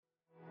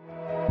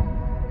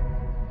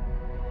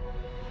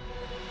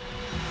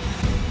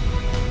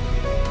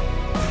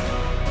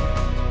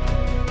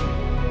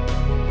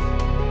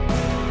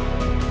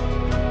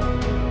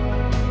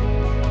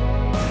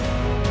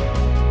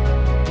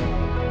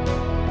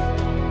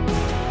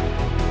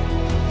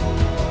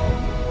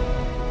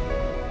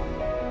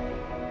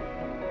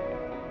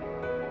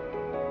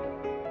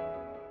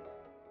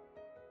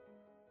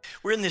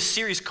We're in this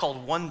series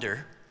called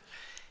Wonder,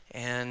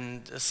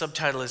 and the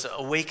subtitle is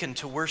Awaken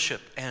to Worship.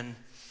 And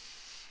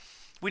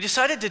we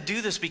decided to do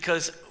this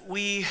because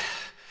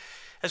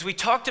as we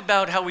talked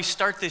about how we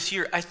start this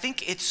year, I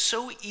think it's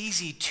so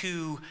easy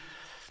to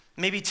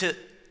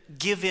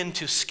give in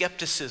to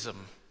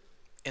skepticism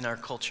in our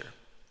culture.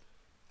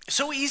 It's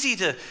so easy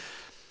to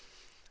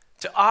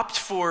opt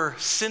for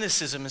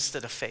cynicism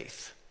instead of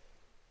faith,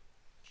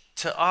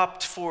 to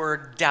opt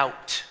for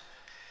doubt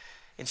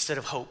instead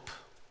of hope,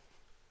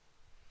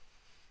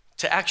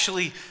 to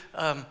actually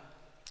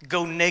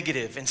go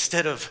negative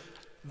instead of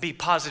be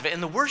positive.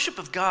 And the worship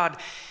of God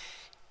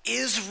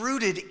is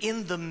rooted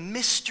in the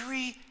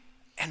mystery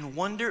and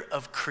wonder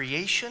of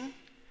creation,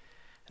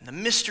 and the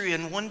mystery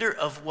and wonder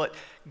of what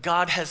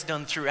God has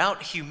done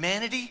throughout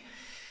humanity.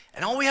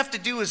 And all we have to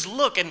do is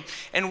look,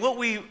 and what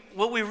we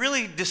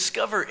really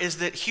discover is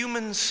that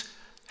humans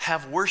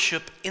have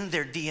worship in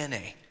their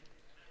DNA.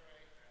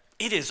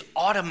 It is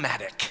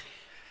automatic.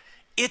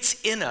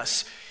 It's in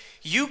us.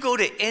 You go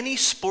to any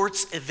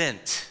sports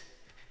event.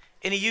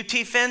 Any UT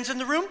fans in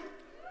the room?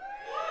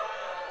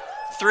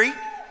 3?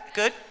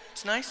 Good.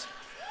 It's nice.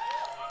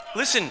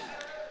 Listen,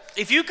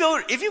 if you go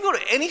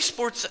to any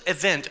sports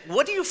event,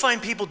 what do you find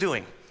people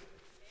doing?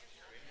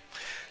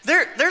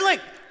 They're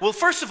like, well,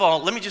 first of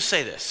all, let me just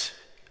say this.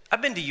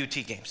 I've been to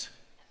UT games.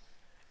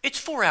 It's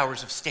 4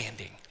 hours of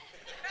standing.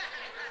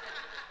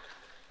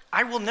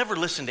 I will never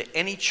listen to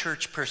any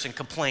church person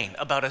complain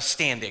about us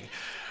standing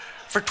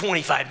for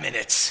 25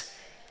 minutes.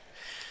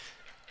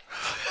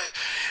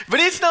 But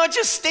it's not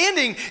just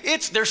standing,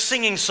 they're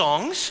singing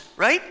songs,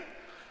 right?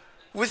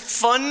 With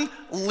fun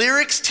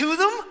lyrics to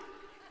them.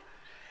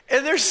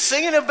 And they're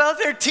singing about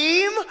their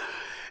team.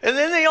 And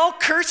then they all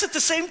curse at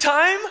the same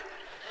time.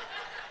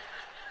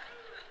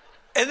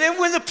 And then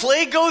when the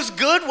play goes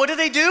good, what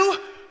do?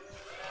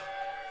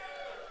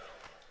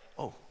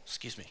 Oh,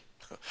 excuse me.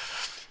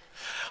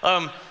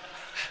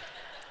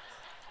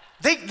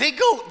 They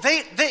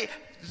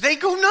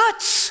go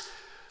nuts.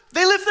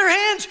 They lift their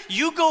hands.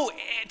 You go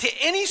to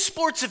any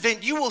sports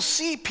event, you will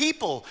see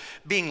people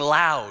being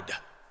loud.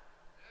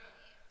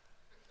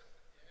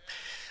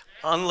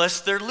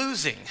 Unless they're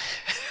losing.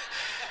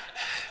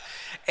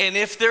 And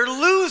if they're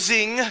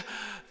losing,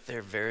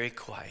 they're very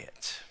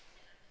quiet.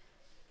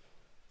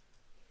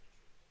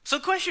 So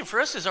the question for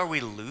us is, are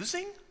we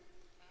losing?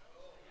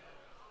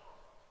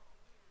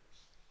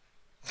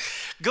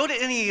 Go to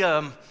any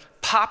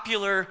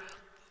popular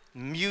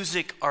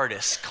music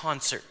artist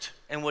concert,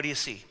 and what do you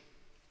see?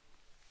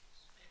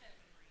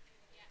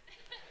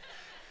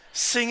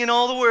 Singing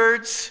all the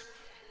words.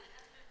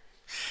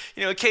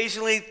 You know,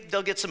 occasionally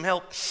they'll get some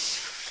help,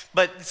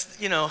 but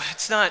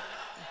it's not.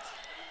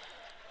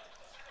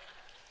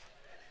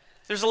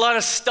 There's a lot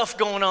of stuff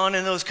going on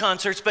in those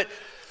concerts, but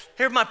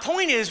here my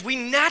point is, we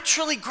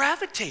naturally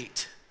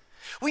gravitate.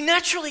 We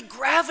naturally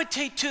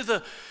gravitate to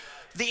the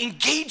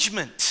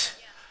engagement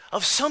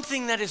of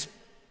something that is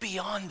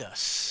beyond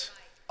us.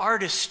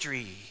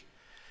 Artistry,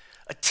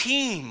 a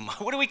team.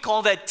 What do we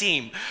call that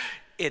team?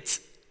 It's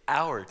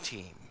our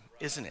team,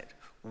 isn't it?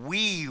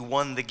 We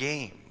won the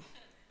game.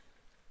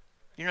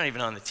 You're not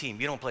even on the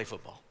team. You don't play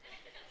football.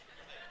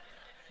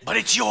 But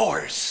it's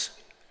yours.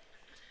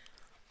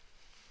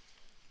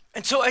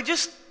 And so I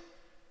just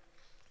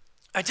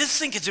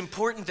think it's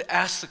important to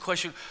ask the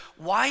question,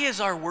 why is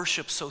our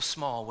worship so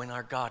small when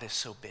our God is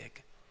so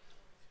big?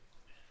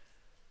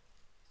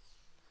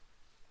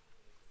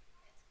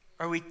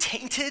 Are we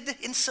tainted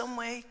in some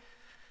way?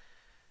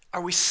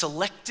 Are we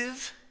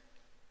selective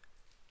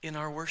in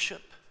our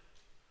worship?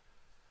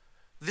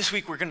 This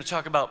week we're going to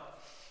talk about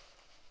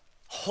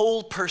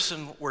whole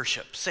person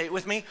worship. Say it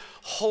with me,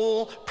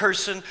 whole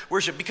person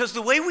worship. Because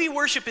the way we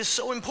worship is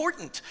so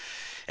important.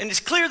 And it's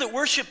clear that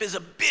worship is a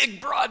big,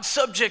 broad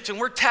subject, and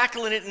we're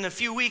tackling it in a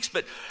few weeks,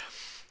 but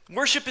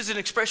worship is an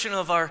expression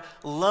of our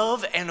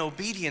love and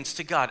obedience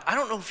to God. I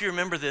don't know if you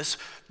remember this,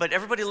 but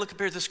everybody look up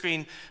here at the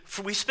screen.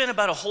 We spent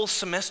about a whole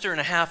semester and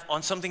a half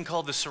on something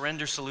called the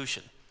Surrender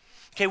Solution.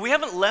 Okay, we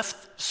haven't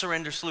left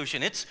Surrender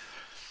Solution. It's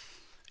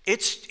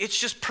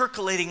just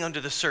percolating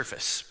under the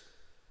surface.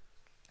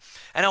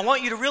 And I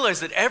want you to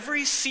realize that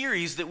every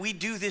series that we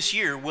do this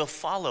year will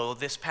follow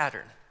this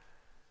pattern.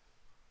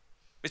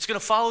 It's going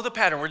to follow the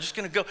pattern. We're just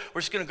going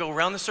to go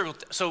around the circle.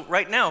 So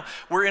right now,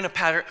 we're in a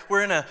pattern.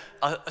 We're in a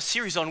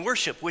series on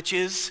worship, which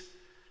is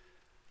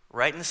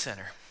right in the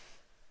center.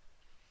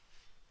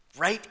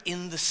 Right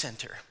in the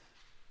center.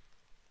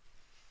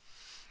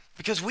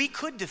 Because we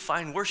could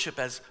define worship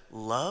as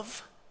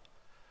love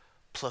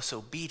plus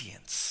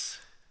obedience.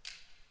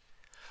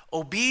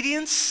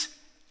 Obedience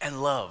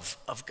and love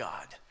of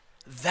God.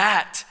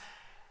 That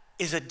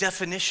is a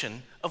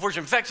definition of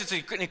worship. In fact, it's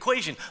an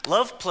equation.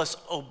 Love plus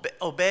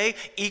obey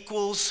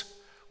equals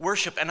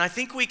worship. And I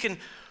think we could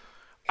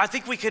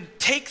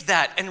take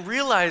that and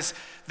realize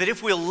that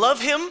if we'll love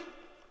him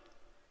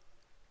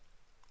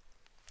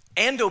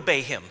and obey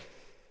him,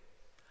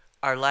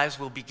 our lives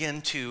will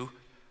begin to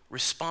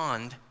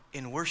respond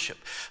in worship.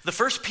 The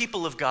first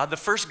people of God, the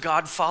first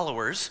God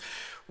followers,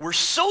 were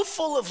so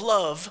full of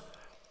love,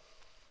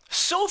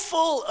 so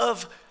full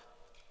of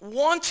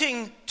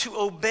wanting to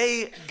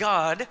obey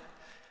God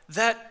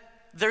that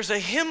there's a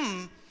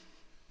hymn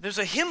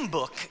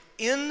book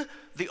in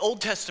the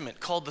Old Testament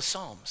called the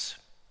Psalms.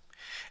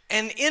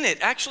 And in it,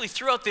 actually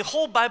throughout the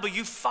whole Bible,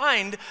 you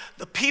find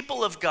the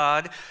people of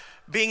God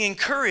being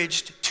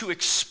encouraged to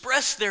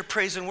express their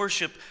praise and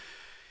worship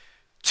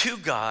to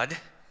God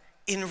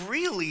in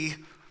really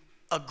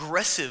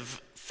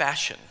aggressive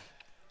fashion.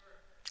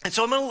 And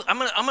so I'm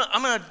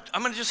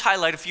gonna just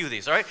highlight a few of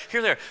these, all right?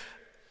 Here, there.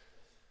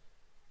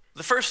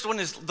 The first one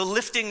is the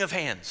lifting of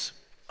hands.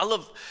 I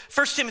love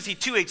 1 Timothy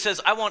 2:8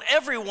 says, I want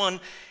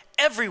everyone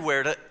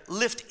everywhere to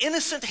lift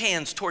innocent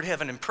hands toward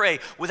heaven and pray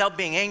without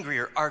being angry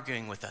or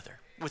arguing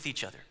with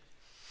each other.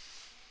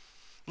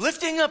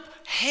 Lifting up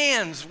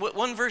hands, what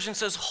one version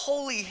says,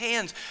 holy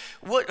hands.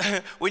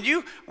 When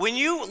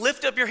you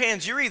lift up your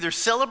hands, you're either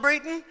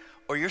celebrating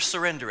or you're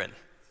surrendering.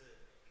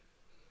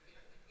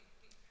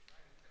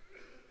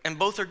 And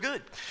both are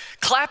good.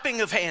 Clapping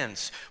of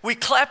hands. We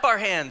clap our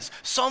hands.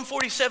 Psalm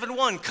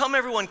 47:1, come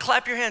everyone,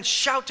 clap your hands,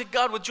 shout to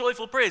God with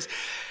joyful praise.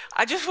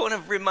 I just want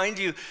to remind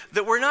you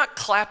that we're not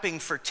clapping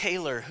for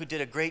Taylor, who did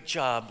a great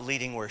job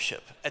leading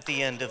worship at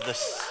the end of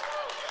this.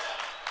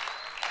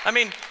 I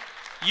mean,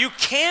 you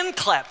can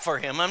clap for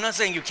him. I'm not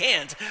saying you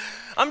can't.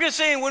 I'm just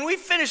saying when we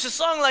finish a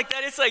song like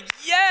that, it's like,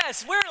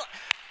 yes,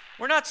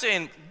 we're not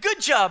saying,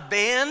 good job,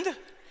 band.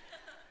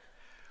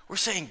 We're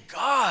saying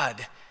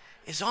God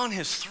is on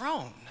his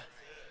throne.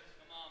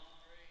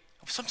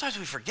 Sometimes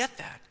we forget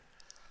that.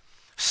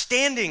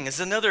 Standing is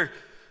another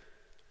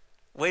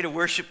way to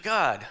worship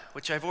God,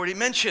 which I've already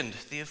mentioned.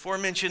 The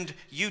aforementioned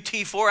UT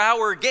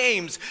 4-hour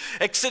games.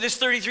 Exodus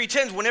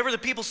 33:10, whenever the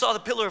people saw the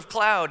pillar of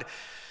cloud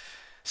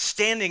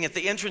standing at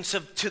the entrance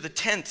to the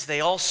tent,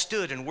 they all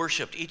stood and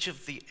worshiped,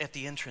 at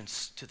the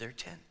entrance to their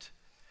tent.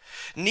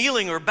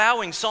 Kneeling or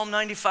bowing, Psalm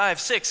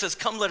 95:6 says,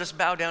 come let us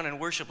bow down and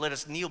worship, let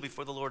us kneel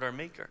before the Lord our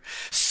Maker.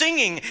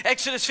 Singing,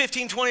 Exodus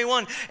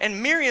 15:21,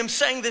 and Miriam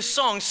sang this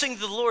song, sing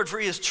to the Lord for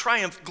he has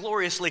triumphed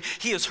gloriously.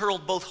 He has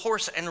hurled both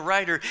horse and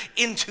rider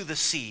into the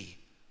sea.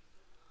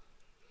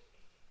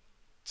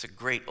 It's a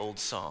great old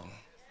song.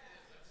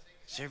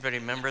 Does everybody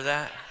remember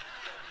that?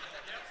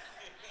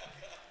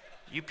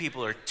 You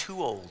people are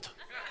too old.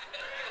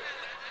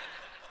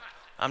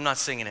 I'm not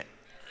singing it.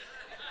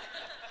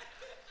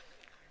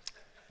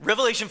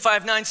 Revelation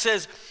 5:9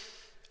 says,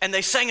 and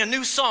they sang a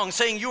new song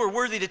saying, you are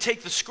worthy to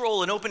take the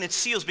scroll and open its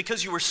seals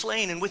because you were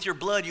slain and with your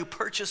blood you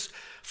purchased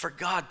for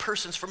God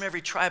persons from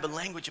every tribe and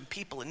language and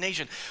people and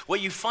nation.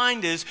 What you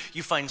find is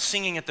you find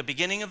singing at the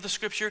beginning of the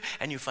scripture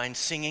and you find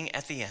singing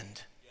at the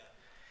end.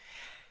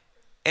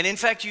 And in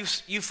fact,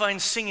 you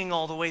find singing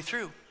all the way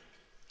through.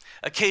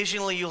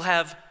 Occasionally you'll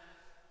have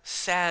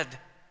sad,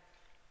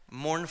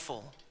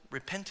 mournful,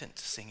 repentant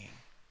singing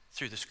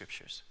through the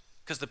scriptures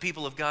because the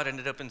people of God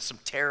ended up in some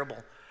terrible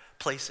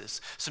places,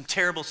 some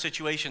terrible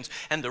situations.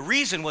 And the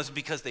reason was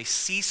because they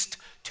ceased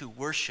to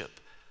worship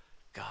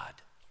God.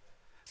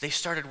 They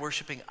started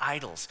worshiping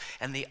idols,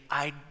 and the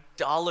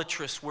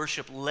idolatrous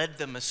worship led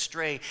them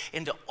astray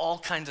into all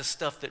kinds of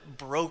stuff that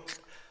broke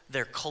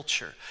their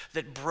culture,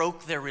 that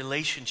broke their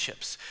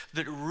relationships,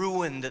 that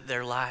ruined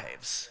their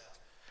lives.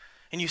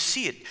 And you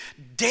see it.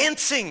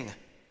 Dancing.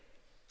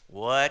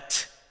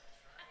 What?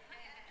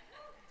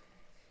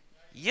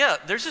 Yeah,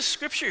 there's a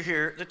scripture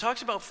here that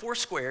talks about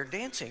Foursquare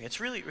dancing. It's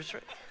right.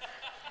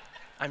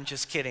 I'm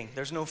just kidding.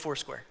 There's no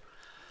Foursquare.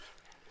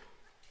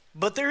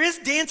 But there is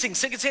dancing.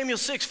 2 Samuel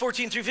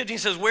 6:14-15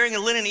 says, wearing a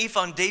linen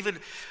ephod, David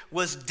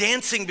was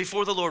dancing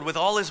before the Lord with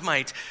all his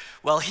might,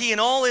 while he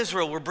and all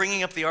Israel were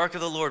bringing up the ark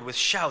of the Lord with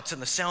shouts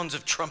and the sounds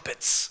of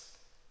trumpets.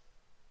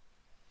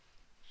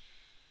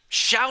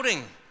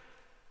 Shouting.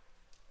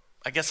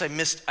 I guess I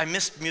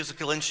missed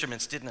musical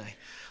instruments, didn't I?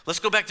 Let's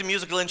go back to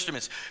musical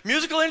instruments.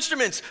 Musical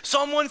instruments,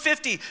 Psalm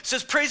 150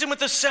 says, praise him with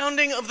the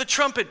sounding of the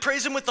trumpet,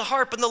 praise him with the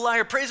harp and the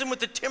lyre, praise him with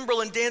the timbrel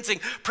and dancing,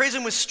 praise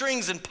him with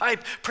strings and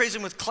pipe, praise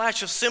him with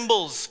clash of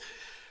cymbals,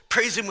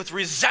 praise him with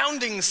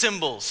resounding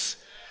cymbals.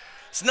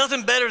 It's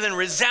nothing better than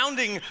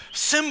resounding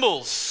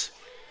cymbals.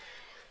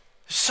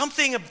 There's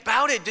something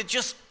about it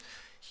that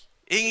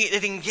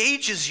it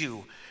engages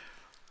you.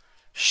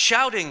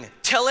 Shouting,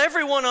 tell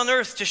everyone on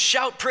earth to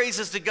shout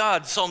praises to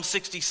God, Psalm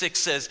 66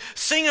 says.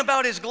 Sing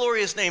about his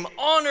glorious name,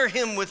 honor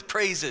him with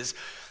praises.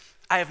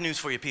 I have news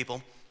for you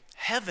people.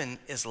 Heaven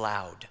is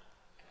loud.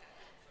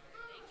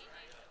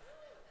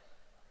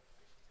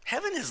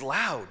 Heaven is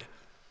loud.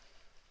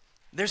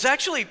 There's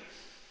actually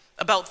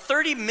about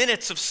 30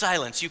 minutes of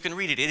silence. You can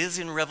read it. It is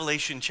in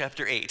Revelation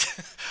chapter 8.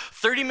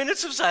 30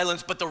 minutes of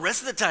silence, but the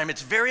rest of the time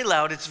it's very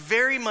loud. It's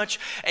very much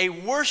a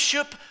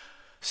worship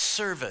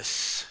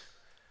service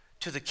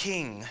to the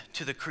King,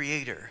 to the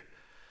Creator,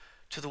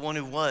 to the one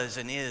who was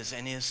and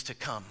is to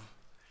come.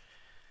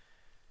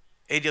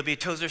 A.W.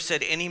 Tozer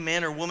said, any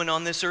man or woman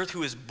on this earth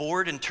who is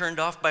bored and turned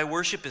off by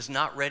worship is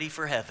not ready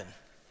for heaven.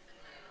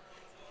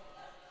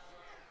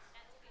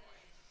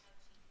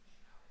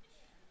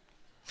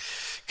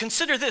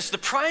 Consider this, the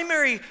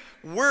primary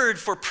word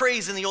for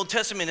praise in the Old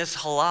Testament is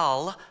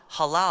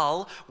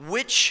halal,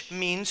 which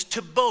means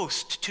to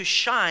boast, to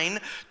shine,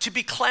 to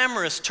be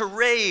clamorous, to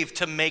rave,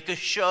 to make a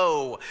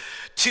show,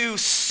 to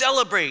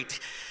celebrate.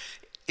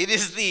 It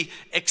is the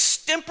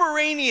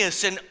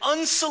extemporaneous and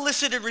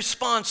unsolicited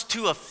response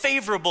to a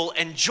favorable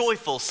and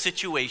joyful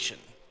situation.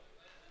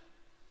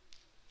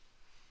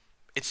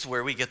 It's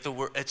where we get the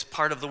word, it's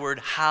part of the word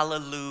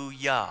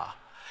hallelujah.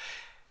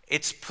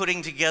 It's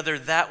putting together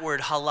that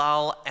word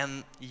halal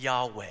and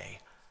Yahweh.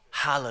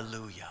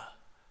 Hallelujah.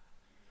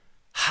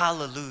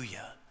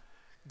 Hallelujah.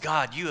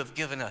 God, you have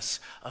given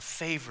us a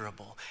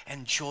favorable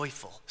and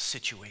joyful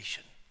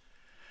situation.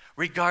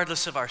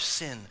 Regardless of our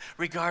sin,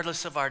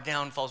 regardless of our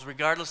downfalls,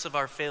 regardless of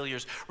our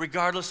failures,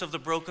 regardless of the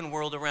broken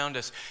world around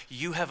us,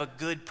 you have a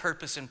good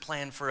purpose and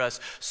plan for us,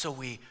 so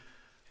we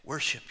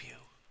worship you.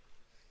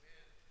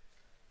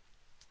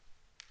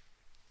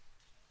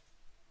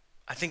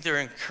 I think there are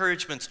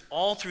encouragements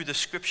all through the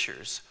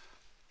scriptures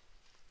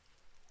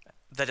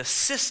that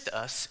assist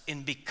us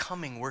in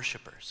becoming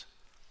worshipers.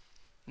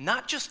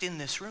 Not just in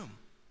this room,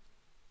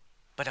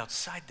 but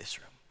outside this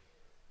room.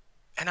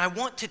 And I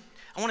want to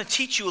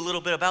teach you a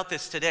little bit about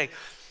this today.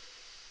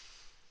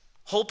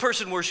 Whole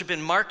person worship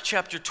in Mark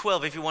chapter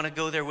 12, if you want to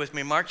go there with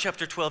me. Mark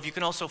chapter 12, you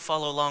can also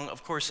follow along,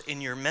 of course,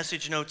 in your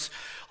message notes.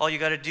 All you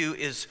got to do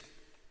is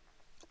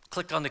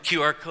click on the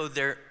QR code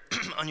there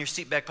on your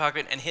seat back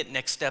pocket and hit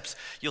next steps.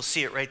 You'll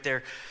see it right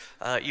there.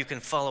 You can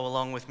follow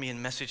along with me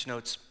in message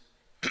notes.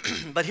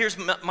 But here's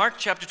Mark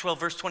chapter 12,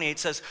 verse 28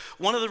 says,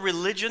 one of the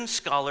religion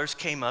scholars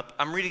came up.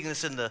 I'm reading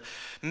this in the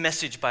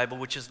Message Bible,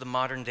 which is the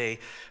modern day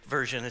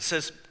version. It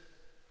says,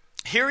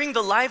 hearing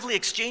the lively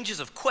exchanges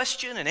of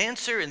question and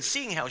answer and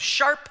seeing how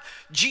sharp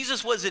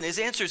Jesus was in his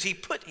answers, he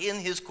put in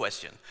his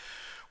question,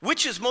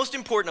 which is most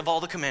important of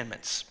all the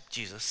commandments?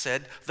 Jesus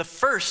said, the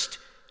first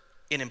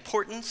in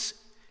importance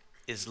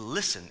is,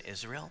 listen,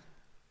 Israel.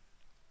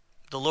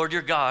 The Lord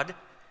your God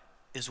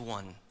is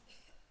one.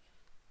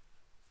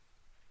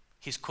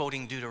 He's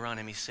quoting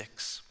Deuteronomy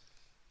 6.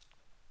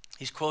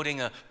 He's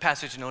quoting a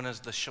passage known as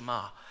the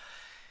Shema.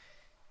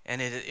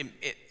 And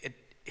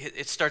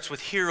it starts with,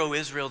 hear, O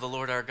Israel, the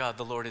Lord our God,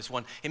 the Lord is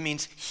one. It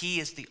means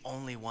he is the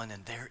only one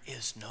and there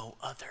is no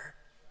other.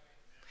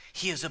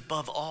 He is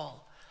above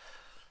all.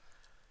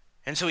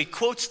 And so he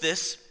quotes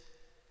this,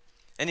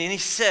 and then he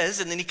says,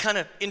 and then he kind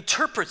of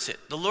interprets it.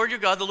 The Lord your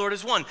God, the Lord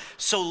is one.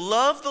 So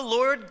love the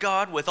Lord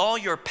God with all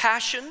your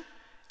passion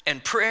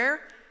and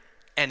prayer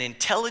and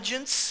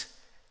intelligence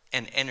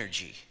and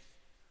energy.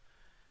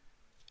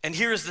 And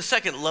here is the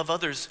second, love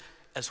others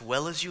as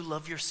well as you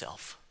love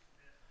yourself.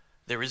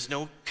 There is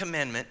no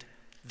commandment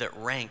that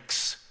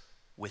ranks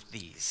with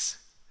these.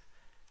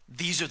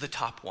 These are the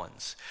top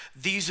ones.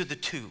 These are the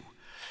two.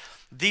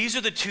 These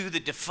are the two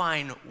that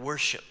define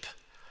worship.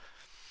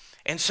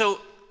 And so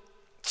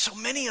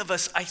many of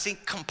us, I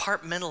think,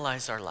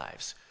 compartmentalize our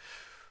lives.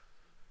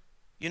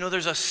 You know,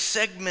 there's a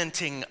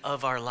segmenting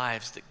of our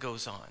lives that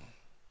goes on.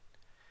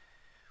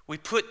 We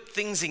put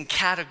things in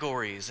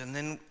categories and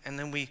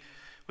then we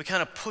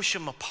kind of push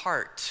them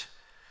apart.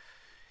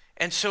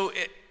 And so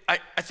I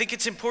think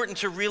it's important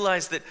to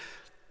realize that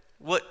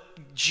what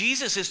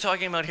Jesus is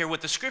talking about here,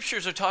 what the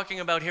scriptures are talking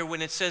about here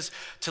when it says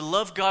to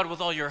love God with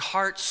all your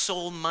heart,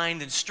 soul,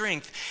 mind, and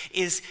strength,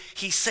 is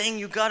he's saying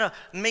you gotta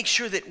make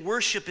sure that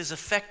worship is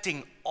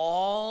affecting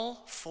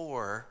all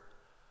four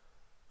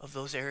of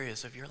those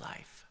areas of your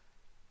life.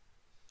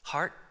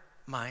 Heart,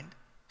 mind,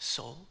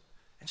 soul,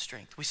 and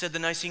strength. We said the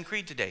Nicene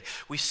Creed today.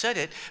 We said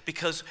it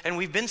because, and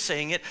we've been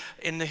saying it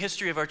in the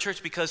history of our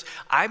church, because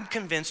I'm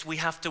convinced we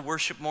have to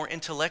worship more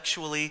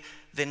intellectually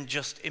than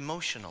just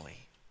emotionally.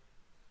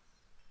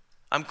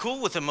 I'm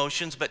cool with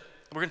emotions, but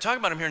we're going to talk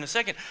about them here in a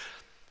second.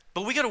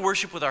 But we got to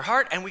worship with our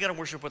heart, and we got to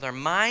worship with our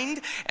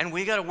mind, and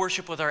we got to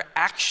worship with our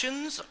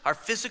actions, our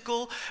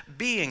physical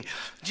being.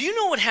 Do you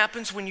know what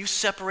happens when you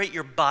separate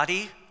your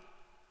body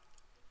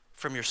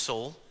from your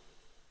soul?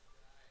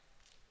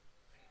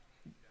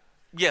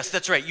 Yes,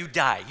 that's right, you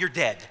die, you're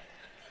dead.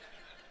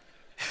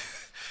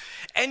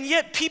 And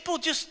yet people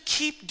just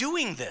keep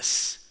doing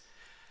this.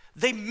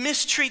 They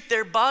mistreat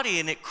their body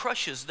and it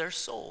crushes their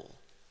soul.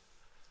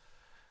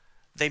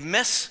 They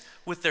mess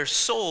with their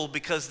soul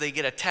because they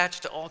get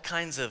attached to all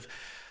kinds of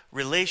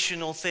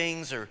relational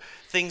things or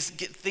things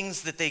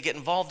that they get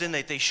involved in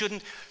that they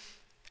shouldn't.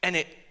 And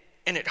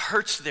it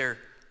hurts their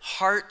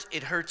heart,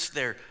 it hurts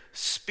their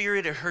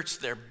spirit, it hurts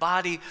their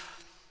body.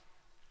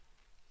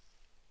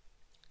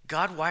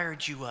 God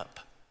wired you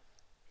up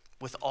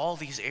with all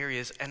these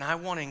areas, and I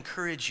want to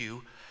encourage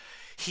you.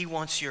 He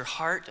wants your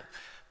heart,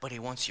 but he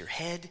wants your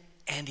head,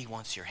 and he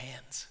wants your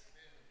hands.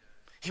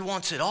 He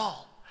wants it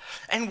all.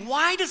 And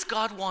why does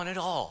God want it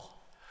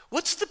all?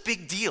 What's the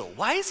big deal?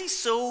 Why is he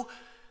so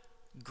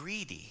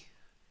greedy?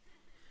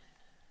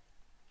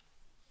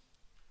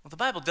 Well, the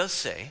Bible does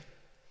say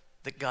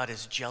that God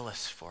is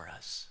jealous for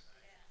us.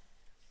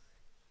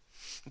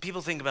 And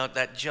people think about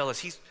that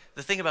jealous.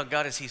 The thing about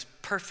God is he's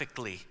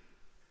perfectly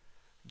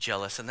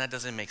jealous, and that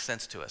doesn't make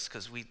sense to us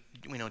because we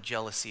know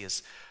jealousy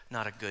is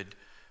not a good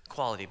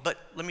quality. But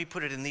let me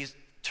put it in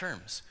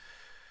terms.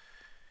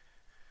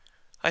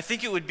 I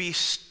think it would be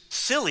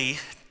silly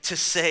to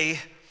say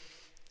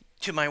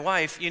to my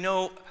wife,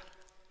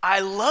 I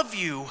love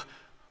you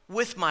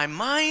with my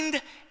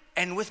mind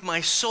and with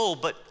my soul,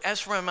 but as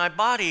for my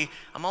body,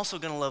 I'm also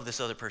going to love this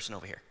other person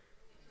over here.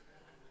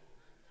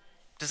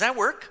 Does that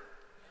work?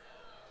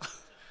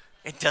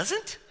 It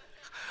doesn't?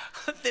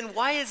 Then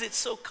why is it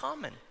so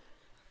common?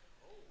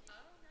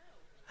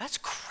 That's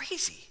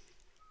crazy.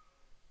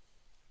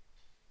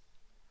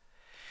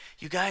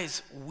 You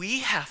guys, we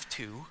have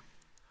to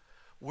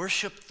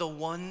worship the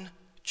one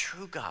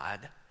true God,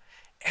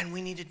 and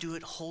we need to do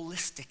it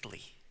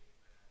holistically.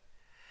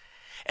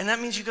 And that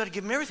means you got to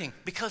give him everything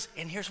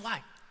and here's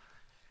why.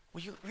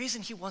 The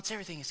reason he wants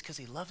everything is because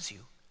he loves you,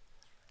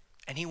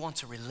 and he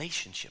wants a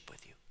relationship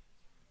with you.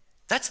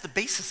 That's the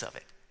basis of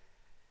it.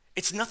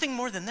 It's nothing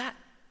more than that.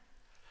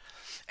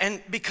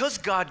 And because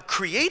God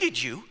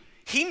created you,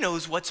 he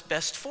knows what's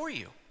best for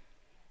you.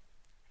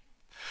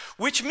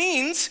 Which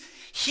means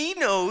he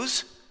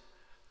knows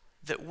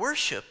that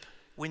worship,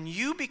 when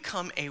you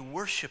become a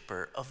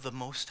worshiper of the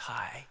Most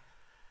High,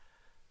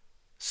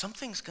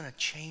 something's going to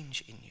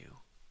change in you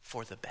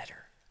for the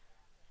better.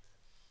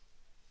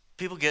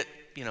 People get,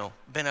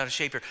 bent out of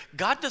shape here.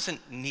 God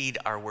doesn't need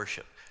our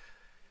worship.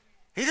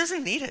 He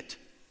doesn't need it.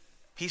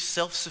 He's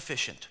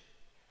self-sufficient.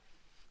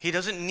 He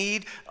doesn't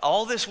need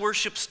all this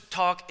worship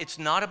talk. It's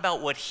not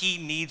about what he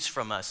needs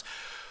from us.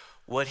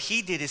 What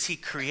he did is he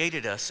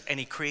created us, and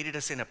he created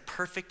us in a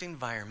perfect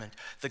environment,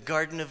 the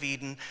Garden of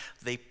Eden,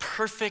 the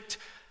perfect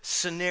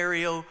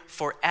scenario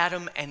for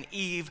Adam and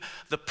Eve,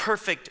 the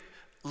perfect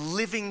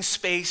living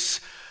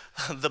space,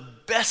 the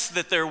best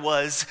that there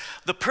was,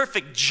 the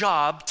perfect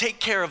job, take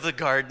care of the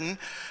garden,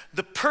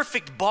 the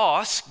perfect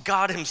boss,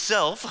 God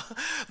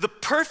himself, the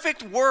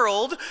perfect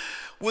world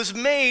was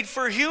made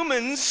for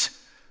humans,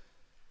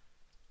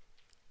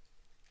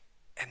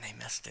 and they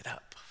messed it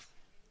up.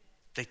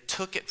 They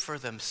took it for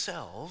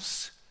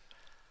themselves.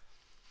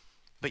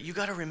 But you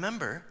got to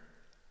remember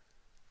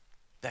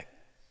that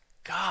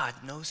God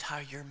knows how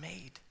you're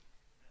made.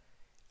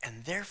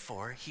 And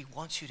therefore, he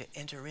wants you to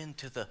enter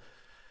into the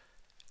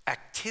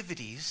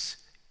activities,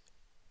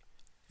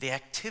 the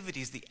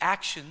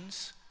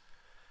actions,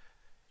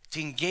 to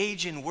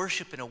engage in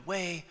worship in a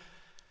way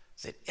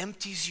that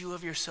empties you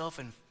of yourself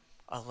and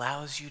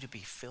allows you to be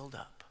filled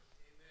up.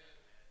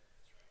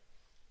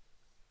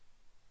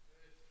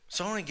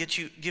 So I want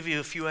to give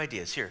you a few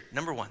ideas here.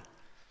 Number one,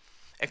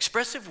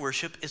 expressive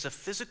worship is a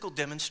physical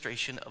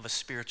demonstration of a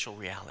spiritual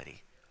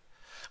reality.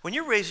 When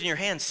you're raising your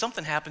hands,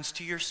 something happens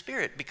to your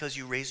spirit because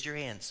you raised your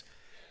hands.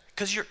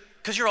 Because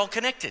you're all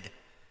connected.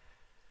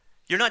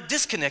 You're not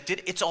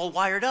disconnected, it's all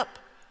wired up.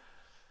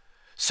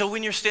 So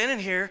when you're standing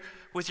here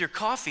with your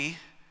coffee,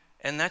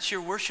 and that's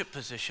your worship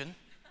position,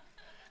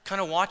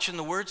 kind of watching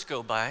the words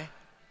go by,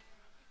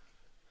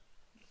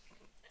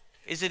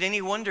 is it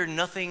any wonder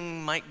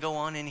nothing might go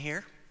on in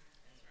here?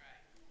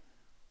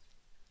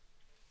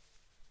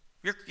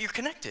 You're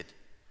connected.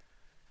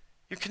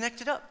 You're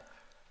connected up.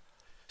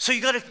 So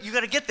you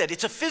gotta get that.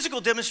 It's a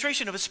physical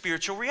demonstration of a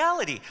spiritual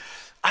reality.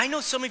 I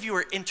know some of you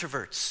are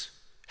introverts.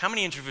 How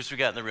many introverts we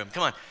got in the room?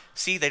 Come on.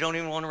 See, they don't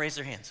even want to raise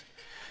their hands.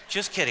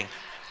 Just kidding.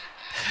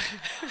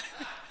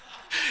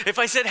 If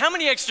I said, how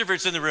many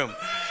extroverts in the room?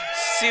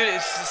 See,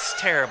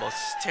 it's terrible.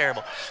 It's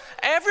terrible.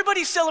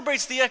 Everybody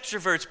celebrates the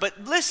extroverts,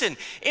 but listen,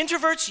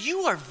 introverts, you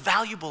are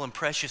valuable and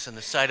precious in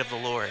the sight of the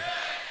Lord.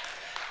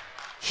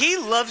 He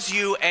loves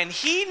you, and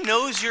he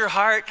knows your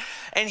heart,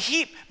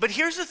 but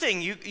here's the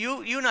thing,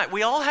 you and I,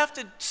 we all have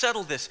to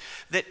settle this,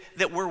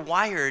 that we're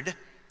wired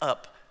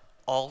up,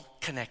 all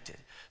connected.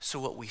 So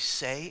what we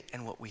say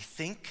and what we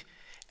think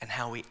and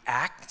how we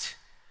act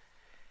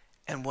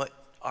and what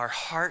our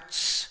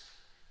hearts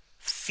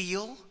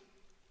feel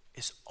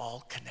is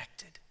all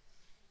connected.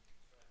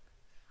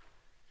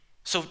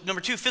 So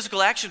number two,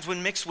 physical actions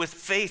when mixed with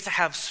faith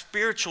have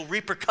spiritual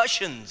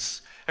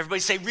repercussions.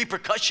 Everybody say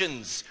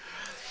repercussions.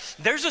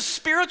 There's a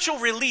spiritual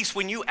release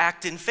when you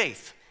act in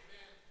faith.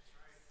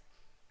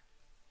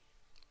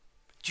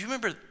 Do you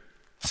remember,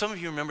 some of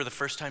you remember the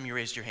first time you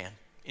raised your hand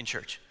in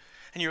church?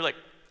 And you're like,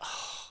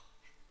 oh,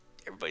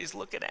 everybody's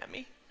looking at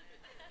me.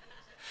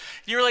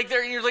 You're like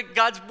there, and you're like,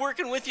 God's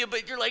working with you,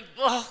 but you're like,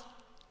 oh,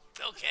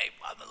 okay,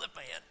 I'm gonna lift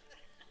my hand.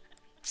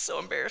 So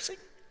embarrassing.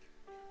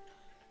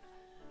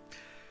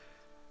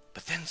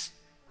 But then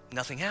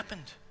nothing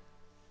happened.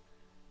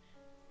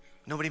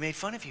 Nobody made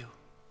fun of you.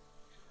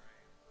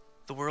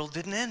 The world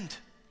didn't end.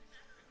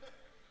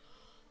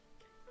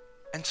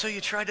 And so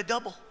you tried to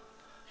double.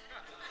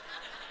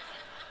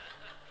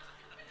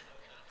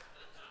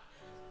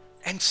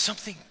 And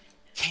something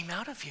came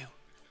out of you.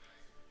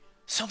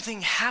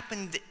 Something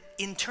happened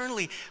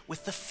internally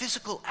with the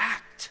physical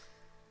act.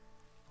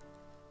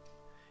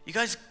 You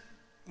guys,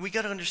 we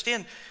got to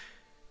understand,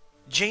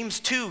 James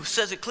 2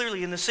 says it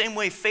clearly, in the same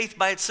way faith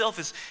by itself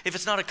is, if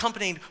it's not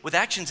accompanied with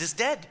actions, is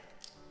dead.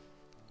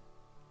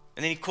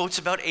 And then he quotes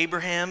about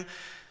Abraham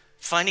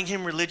finding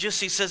him religious.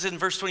 He says in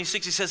verse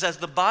 26, he says, as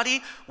the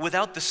body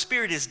without the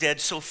spirit is dead,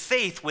 so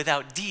faith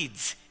without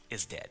deeds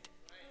is dead.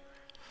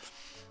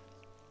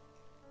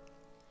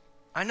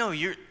 I know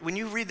when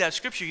you read that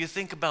scripture, you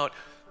think about,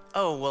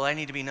 oh, well, I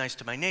need to be nice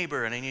to my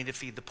neighbor and I need to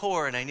feed the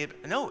poor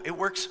no, it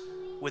works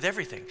with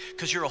everything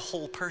because you're a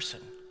whole person.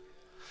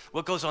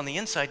 What goes on the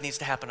inside needs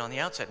to happen on the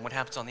outside, and what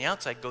happens on the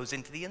outside goes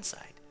into the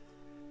inside.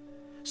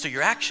 So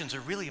your actions are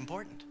really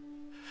important,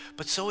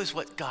 but so is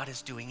what God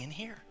is doing in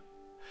here,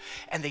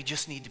 and they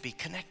just need to be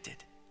connected.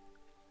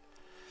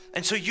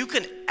 And so you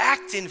can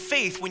act in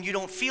faith when you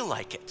don't feel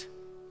like it.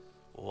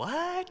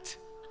 What?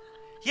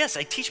 Yes,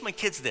 I teach my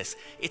kids this.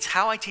 It's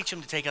how I teach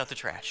them to take out the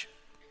trash.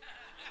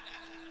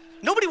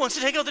 Nobody wants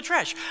to take out the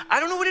trash. I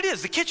don't know what it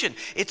is. The kitchen.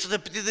 It's the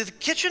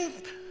kitchen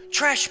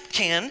trash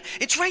can.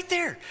 It's right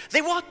there.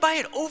 They walk by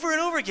it over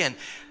and over again.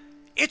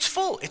 It's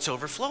full. It's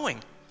overflowing.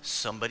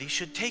 Somebody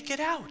should take it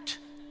out.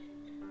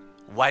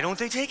 Why don't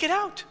they take it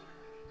out?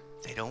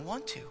 They don't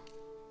want to.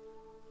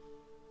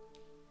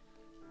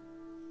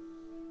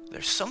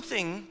 There's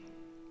something,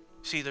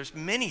 there's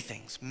many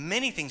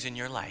things in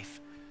your life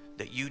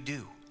that you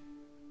do,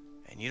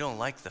 and you don't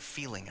like the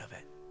feeling of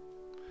it,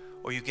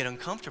 or you get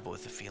uncomfortable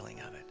with the feeling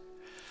of it,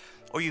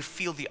 or you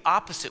feel the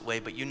opposite way,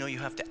 but you know you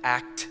have to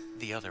act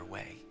the other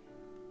way.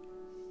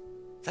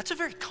 That's a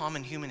very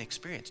common human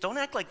experience. Don't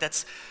act like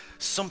that's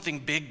something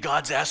big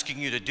God's asking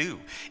you to do.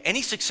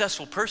 Any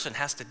successful person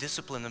has to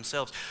discipline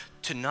themselves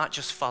to not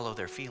just follow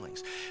their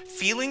feelings.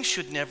 Feelings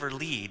should never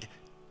lead.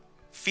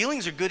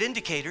 Feelings are good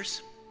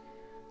indicators.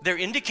 They're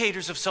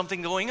indicators of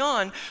something going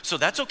on, so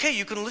that's okay.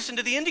 You can listen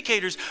to the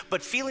indicators,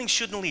 but feelings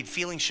shouldn't lead.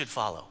 Feelings should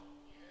follow.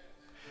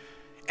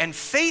 And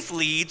faith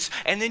leads,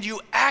 and then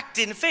you act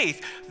in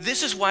faith.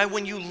 This is why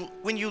when you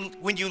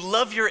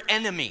love your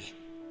enemy,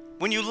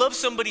 when you love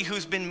somebody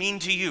who's been mean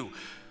to you,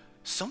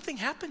 something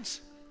happens.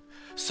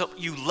 So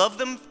you love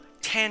them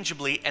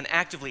tangibly and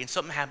actively, and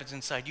something happens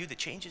inside you that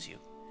changes you.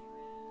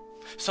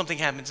 Something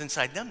happens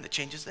inside them that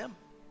changes them.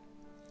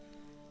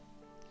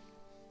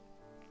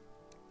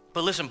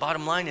 But listen,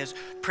 bottom line is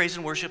praise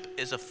and worship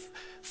is a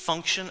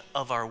function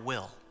of our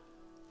will.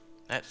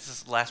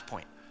 That's the last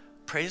point.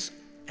 Praise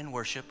and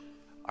worship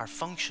are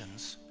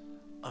functions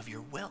of your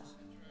will.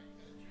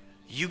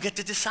 You get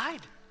to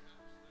decide.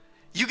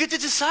 You get to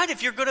decide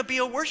if you're going to be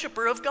a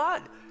worshiper of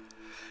God.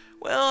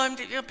 Well,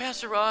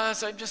 Pastor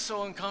Ross, I'm just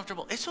so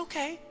uncomfortable. It's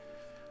okay.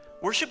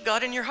 Worship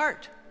God in your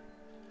heart,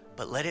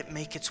 but let it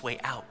make its way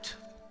out.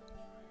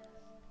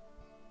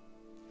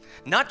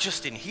 Not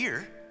just in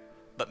here,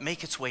 but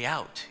make its way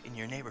out in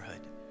your neighborhood.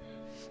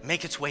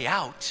 Make its way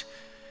out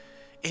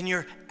in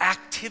your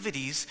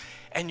activities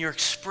and your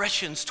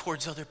expressions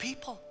towards other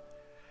people.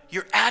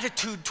 Your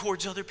attitude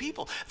towards other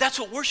people. That's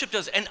what worship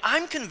does. And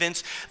I'm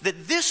convinced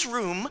that this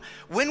room,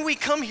 when we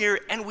come here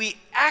and we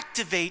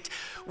activate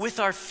with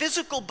our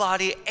physical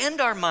body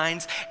and our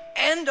minds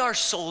and our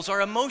souls,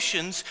 our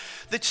emotions,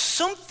 that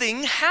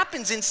something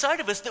happens inside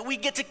of us that we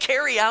get to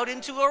carry out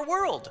into our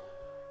world.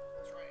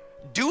 That's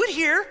right. Do it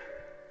here,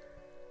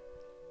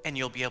 and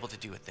you'll be able to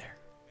do it there.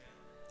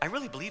 I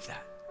really believe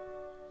that.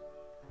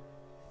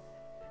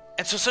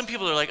 And so some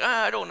people are like,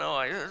 I don't know.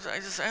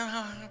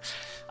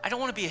 I don't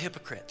want to be a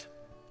hypocrite.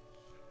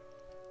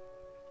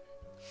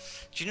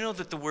 Do you know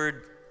that the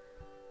word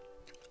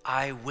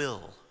I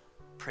will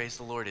praise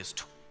the Lord is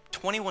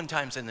 21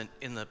 times in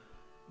the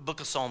book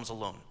of Psalms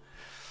alone?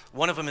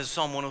 One of them is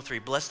Psalm 103.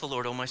 Bless the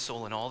Lord, O my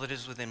soul, and all that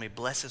is within me.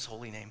 Bless his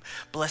holy name.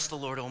 Bless the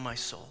Lord, O my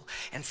soul,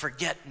 and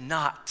forget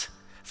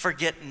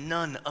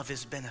none of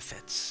his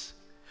benefits.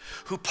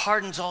 Who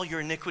pardons all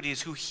your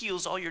iniquities, who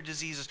heals all your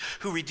diseases,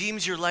 who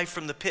redeems your life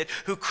from the pit,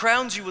 who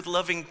crowns you with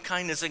loving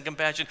kindness and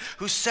compassion,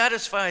 who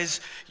satisfies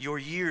your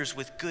years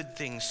with good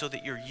things so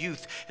that your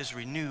youth is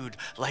renewed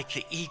like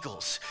the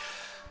eagles.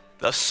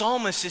 The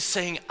psalmist is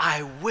saying,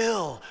 I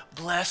will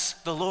bless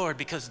the Lord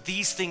because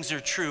these things are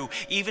true,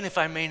 even if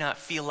I may not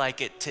feel like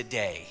it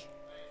today.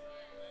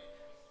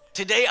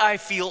 Today I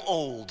feel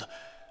old.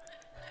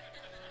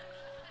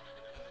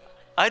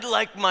 I'd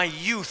like my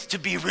youth to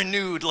be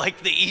renewed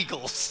like the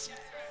eagles.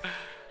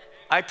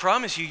 I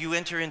promise you, you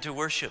enter into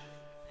worship,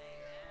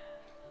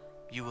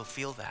 you will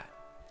feel that.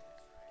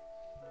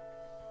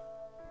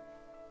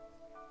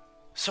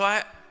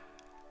 So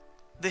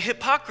the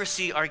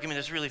hypocrisy argument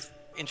is really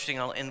interesting.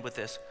 I'll end with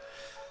this.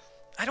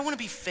 I don't want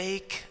to be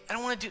fake. I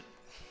don't want to do.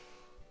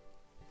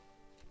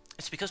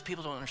 It's because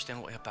people don't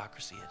understand what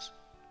hypocrisy is.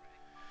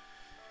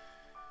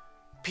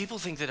 People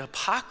think that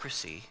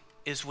hypocrisy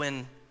is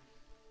when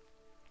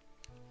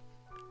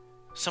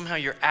somehow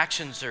your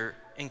actions are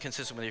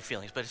inconsistent with your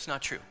feelings, but it's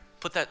not true.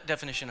 Put that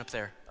definition up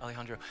there,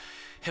 Alejandro.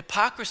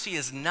 Hypocrisy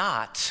is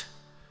not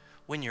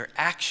when your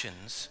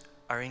actions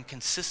are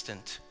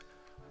inconsistent.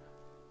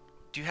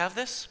 Do you have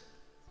this?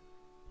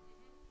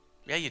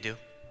 Yeah, you do.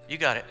 You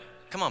got it.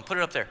 Come on, put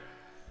it up there.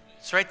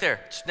 It's right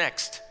there. It's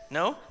next.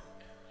 No?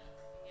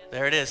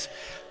 There it is.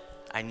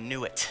 I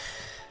knew it.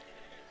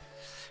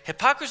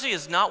 Hypocrisy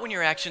is not when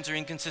your actions are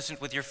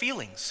inconsistent with your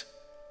feelings.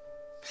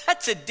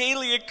 That's a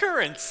daily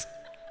occurrence.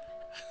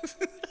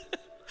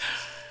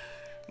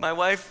 My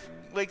wife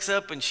wakes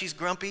up and she's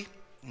grumpy.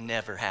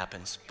 Never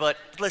happens. But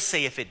let's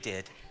say if it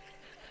did.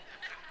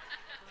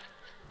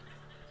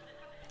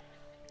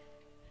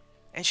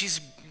 and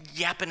she's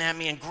yapping at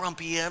me and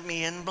grumpy at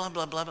me and blah,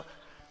 blah, blah, blah.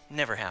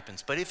 Never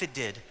happens, but if it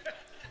did,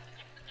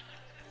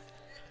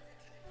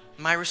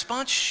 my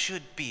response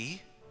should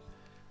be,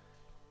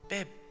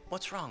 babe,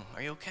 what's wrong?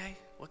 Are you okay?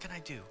 What can I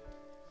do?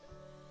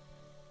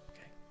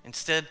 Okay.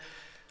 Instead,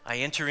 I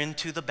enter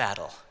into the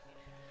battle.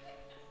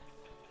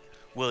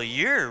 Well,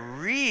 you're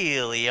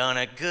really on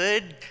a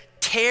good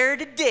tear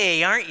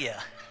today, aren't you?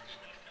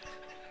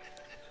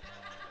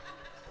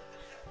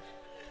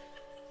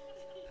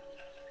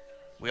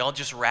 We all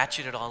just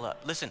ratchet it all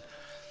up. Listen,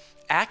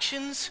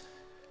 actions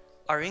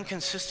are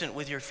inconsistent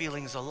with your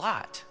feelings a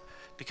lot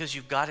because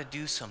you've got to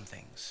do some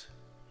things.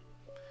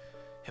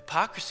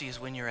 Hypocrisy is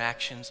when your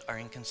actions are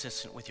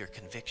inconsistent with your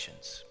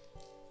convictions.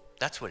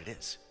 That's what it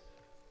is.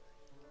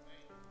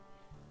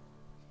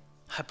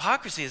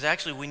 Hypocrisy is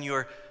actually when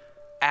your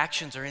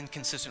actions are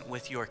inconsistent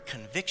with your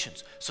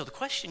convictions. So the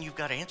question you've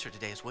got to answer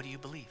today is, what do you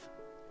believe?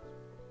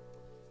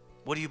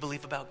 What do you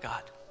believe about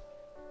God?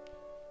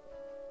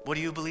 What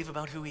do you believe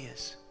about who He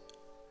is?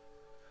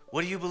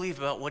 What do you believe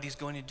about what He's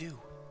going to do?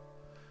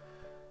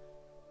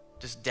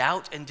 Does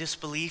doubt and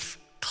disbelief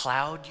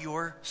cloud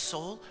your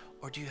soul?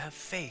 Or do you have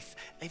faith,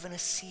 even a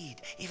seed,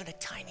 even a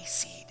tiny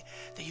seed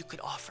that you could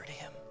offer to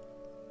Him?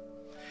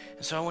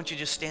 And so I want you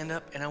to just stand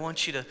up, and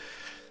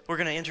we're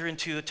going to enter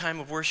into a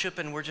time of worship,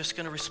 and we're just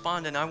going to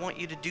respond. And I want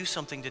you to do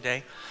something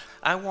today.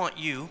 I want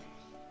you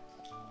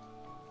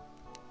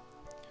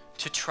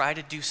to try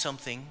to do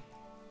something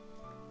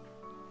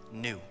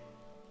new.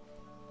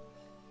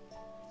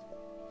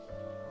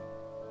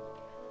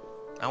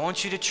 I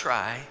want you to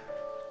try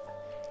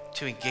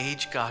to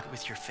engage God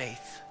with your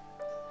faith.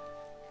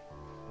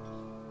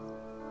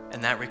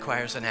 And that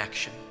requires an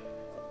action.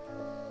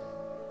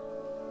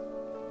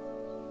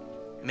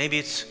 Maybe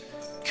it's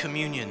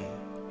communion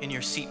in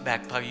your seat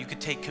back pocket. You could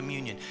take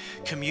communion.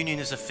 Communion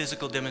is a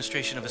physical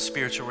demonstration of a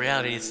spiritual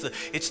reality.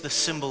 It's the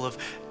symbol of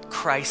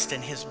Christ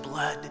and His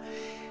blood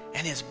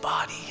and His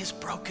body, His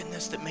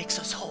brokenness that makes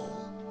us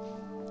whole.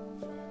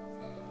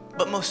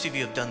 But most of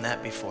you have done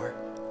that before.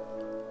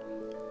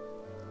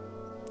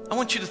 I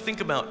want you to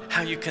think about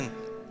how you can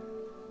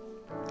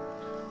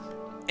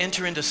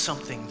enter into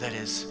something that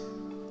is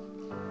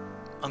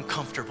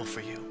uncomfortable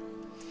for you,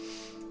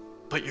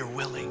 but you're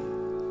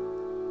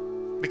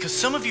willing. Because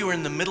some of you are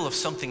in the middle of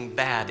something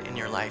bad in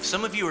your life.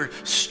 Some of you are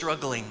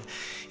struggling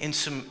in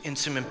some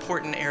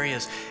important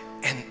areas,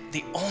 and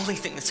the only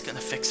thing that's going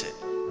to fix it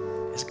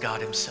is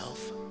God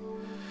Himself.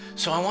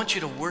 So I want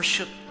you to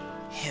worship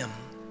Him.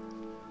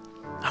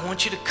 I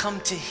want you to come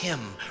to Him,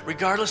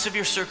 regardless of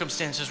your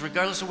circumstances,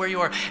 regardless of where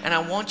you are, and I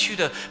want you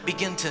to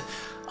begin to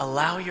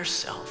allow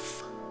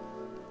yourself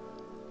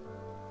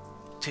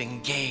to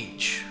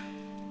engage.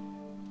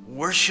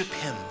 Worship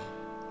Him.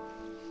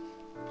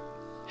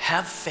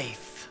 Have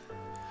faith.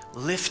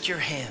 Lift your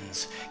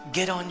hands.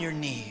 Get on your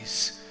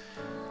knees.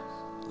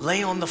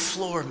 Lay on the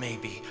floor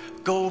maybe.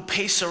 Go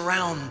pace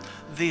around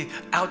the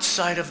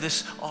outside of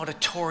this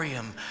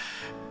auditorium.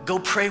 Go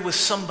pray with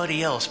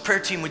somebody else. Prayer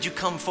team, would you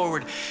come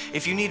forward?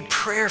 If you need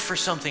prayer for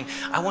something,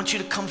 I want you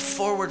to come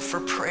forward for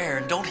prayer,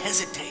 and don't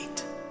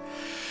hesitate.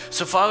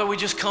 So Father, we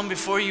just come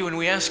before you and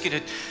we ask you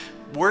to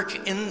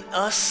work in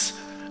us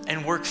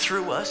and work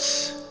through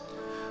us.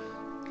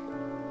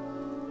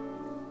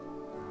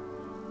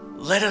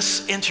 Let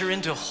us enter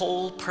into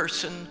whole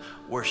person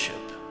worship.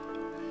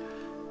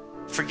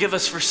 Forgive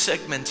us for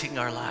segmenting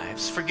our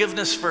lives. Forgive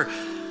us for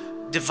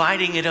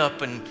dividing it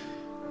up and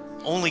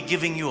only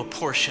giving you a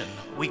portion.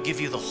 We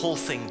give you the whole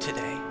thing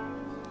today.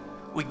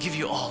 We give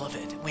you all of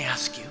it. We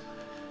ask you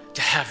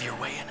to have your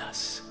way in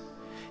us.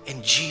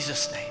 In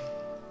Jesus' name,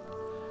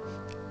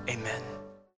 amen.